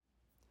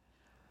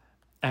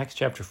Acts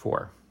chapter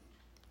 4.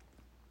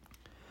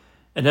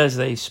 And as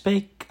they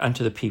spake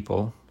unto the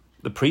people,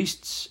 the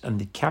priests and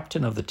the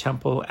captain of the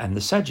temple and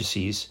the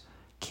Sadducees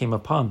came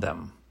upon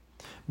them,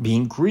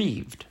 being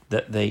grieved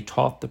that they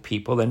taught the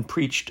people and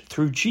preached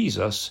through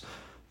Jesus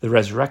the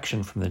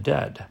resurrection from the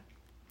dead.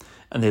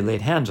 And they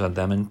laid hands on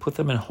them and put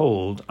them in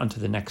hold unto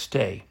the next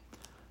day,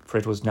 for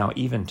it was now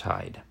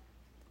eventide.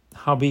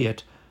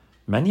 Howbeit,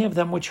 many of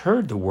them which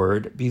heard the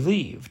word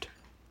believed,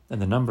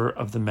 and the number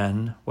of the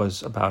men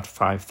was about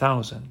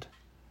 5,000.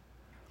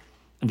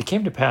 And it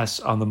came to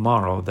pass on the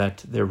morrow that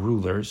their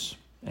rulers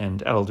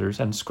and elders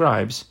and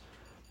scribes,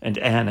 and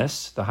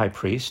Annas the high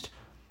priest,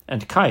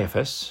 and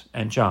Caiaphas,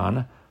 and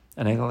John,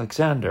 and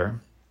Alexander,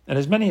 and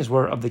as many as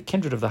were of the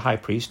kindred of the high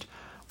priest,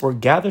 were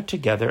gathered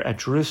together at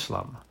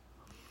Jerusalem.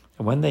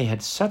 And when they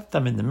had set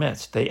them in the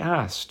midst, they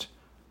asked,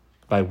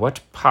 By what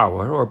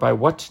power or by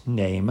what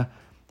name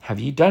have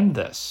ye done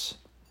this?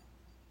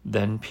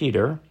 Then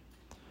Peter,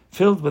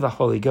 filled with the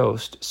Holy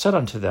Ghost, said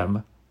unto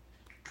them,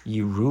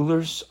 Ye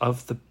rulers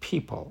of the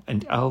people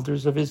and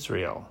elders of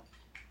Israel,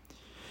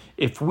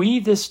 if we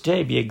this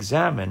day be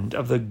examined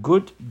of the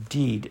good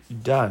deed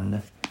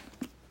done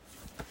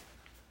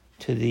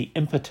to the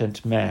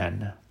impotent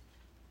man,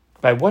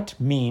 by what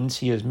means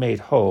he is made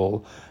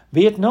whole,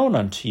 be it known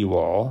unto you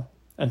all,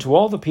 and to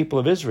all the people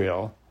of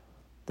Israel,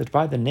 that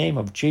by the name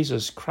of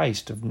Jesus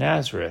Christ of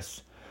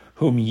Nazareth,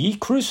 whom ye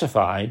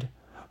crucified,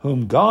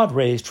 whom God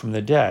raised from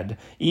the dead,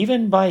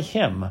 even by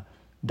him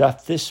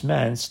doth this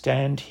man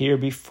stand here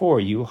before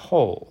you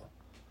whole.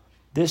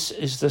 This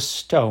is the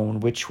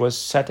stone which was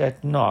set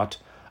at naught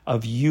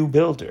of you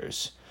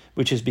builders,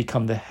 which is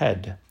become the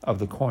head of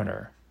the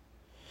corner.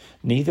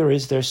 Neither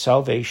is there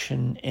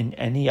salvation in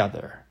any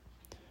other,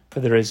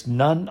 for there is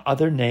none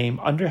other name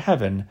under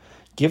heaven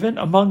given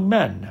among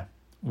men,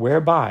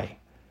 whereby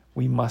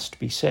we must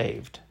be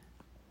saved.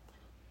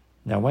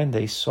 Now when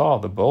they saw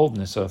the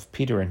boldness of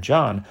Peter and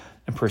John,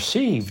 and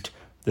perceived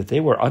that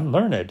they were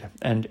unlearned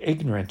and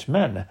ignorant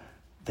men,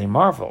 they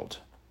marveled,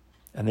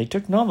 and they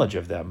took knowledge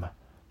of them,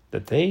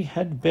 that they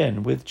had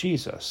been with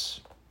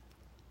Jesus.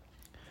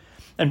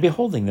 And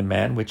beholding the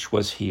man which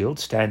was healed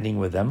standing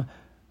with them,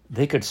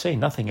 they could say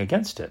nothing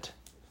against it.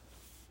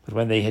 But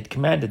when they had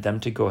commanded them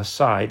to go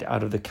aside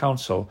out of the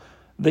council,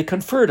 they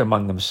conferred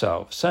among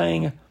themselves,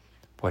 saying,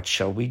 What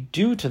shall we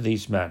do to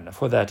these men?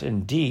 For that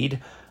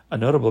indeed a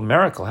notable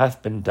miracle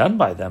hath been done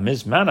by them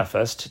is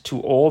manifest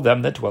to all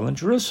them that dwell in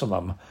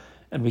Jerusalem,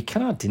 and we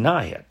cannot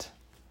deny it.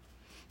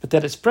 But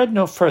that it spread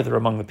no further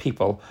among the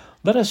people,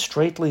 let us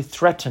straitly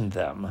threaten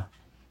them,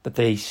 that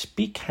they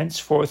speak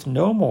henceforth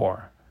no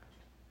more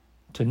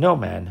to no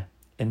man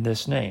in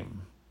this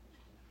name.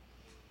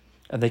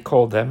 And they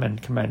called them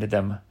and commanded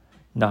them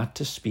not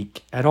to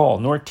speak at all,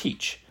 nor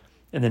teach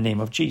in the name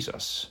of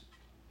Jesus.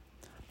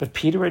 But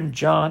Peter and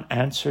John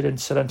answered and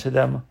said unto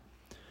them,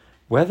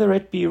 Whether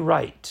it be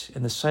right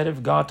in the sight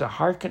of God to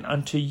hearken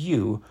unto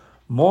you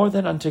more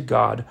than unto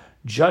God,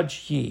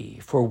 judge ye,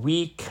 for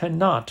we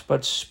cannot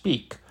but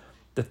speak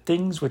the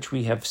things which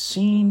we have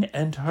seen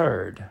and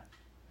heard.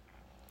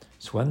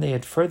 So when they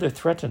had further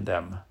threatened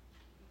them,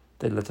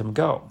 they let them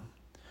go,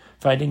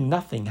 finding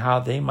nothing how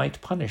they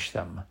might punish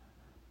them,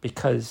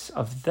 because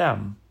of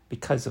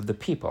the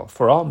people.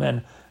 For all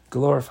men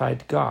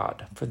glorified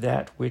God for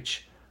that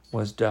which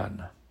was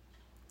done.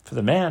 For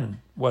the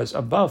man was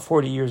above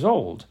 40 years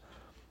old,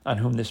 on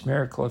whom this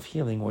miracle of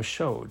healing was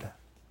showed.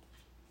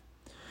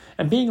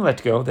 And being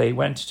let go, they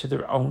went to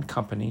their own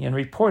company, and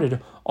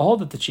reported all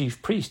that the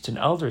chief priests and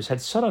elders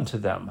had said unto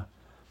them.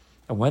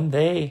 And when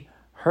they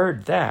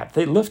heard that,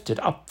 they lifted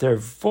up their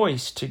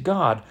voice to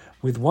God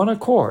with one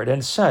accord,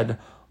 and said,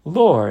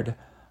 Lord,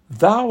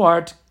 thou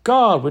art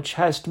God which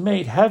hast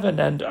made heaven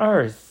and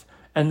earth,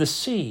 and the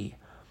sea,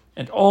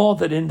 and all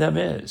that in them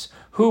is,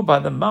 who by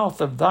the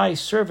mouth of thy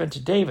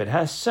servant David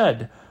hast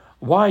said,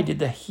 Why did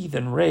the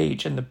heathen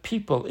rage, and the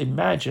people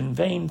imagine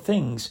vain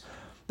things?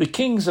 The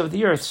kings of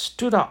the earth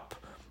stood up,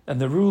 and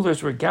the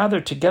rulers were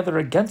gathered together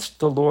against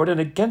the Lord and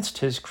against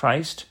his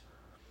Christ.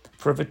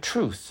 For of a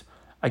truth,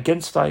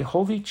 against thy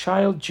holy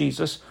child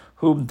Jesus,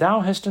 whom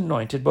thou hast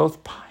anointed, both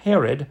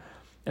Herod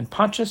and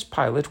Pontius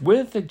Pilate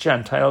with the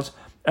Gentiles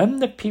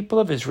and the people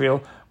of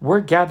Israel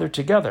were gathered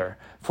together,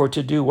 for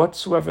to do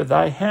whatsoever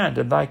thy hand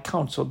and thy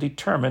counsel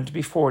determined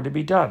before to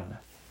be done.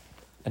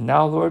 And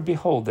now, Lord,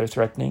 behold their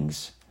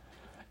threatenings,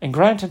 and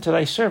grant unto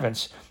thy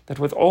servants that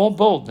with all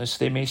boldness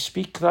they may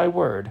speak thy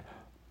word,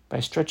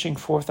 by stretching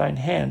forth thine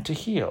hand to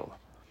heal,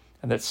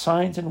 and that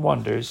signs and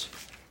wonders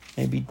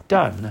may be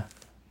done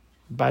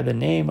by the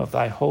name of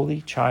thy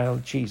holy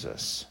child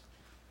Jesus.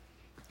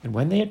 And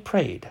when they had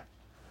prayed,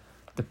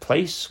 the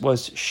place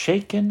was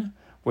shaken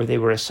where they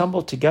were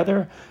assembled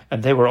together,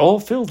 and they were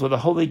all filled with the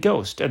Holy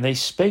Ghost, and they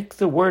spake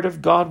the word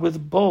of God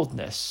with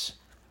boldness.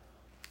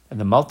 And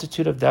the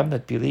multitude of them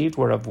that believed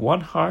were of one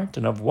heart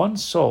and of one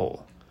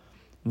soul.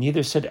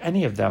 Neither said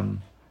any of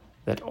them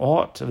that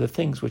aught of the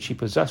things which he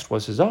possessed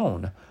was his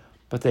own,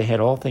 but they had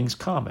all things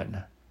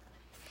common.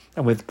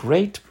 And with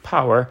great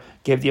power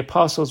gave the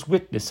apostles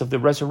witness of the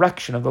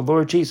resurrection of the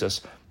Lord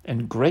Jesus,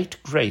 and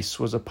great grace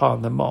was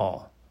upon them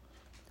all.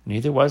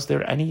 Neither was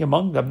there any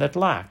among them that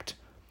lacked,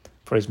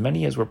 for as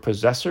many as were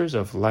possessors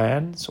of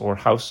lands or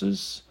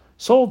houses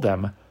sold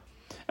them,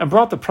 and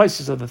brought the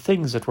prices of the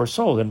things that were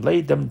sold, and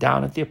laid them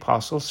down at the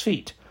apostles'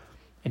 feet.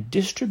 And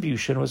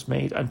distribution was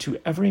made unto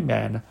every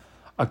man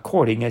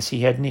according as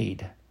he had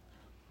need.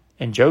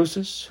 And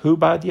Joseph, who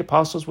by the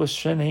apostles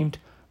was named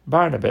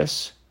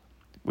Barnabas,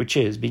 which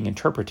is, being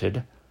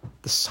interpreted,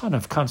 the son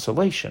of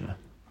consolation,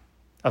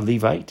 a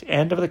Levite,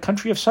 and of the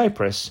country of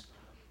Cyprus,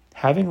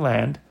 having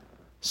land,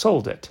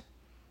 sold it,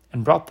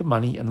 and brought the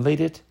money, and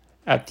laid it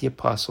at the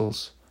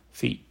apostles'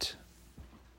 feet.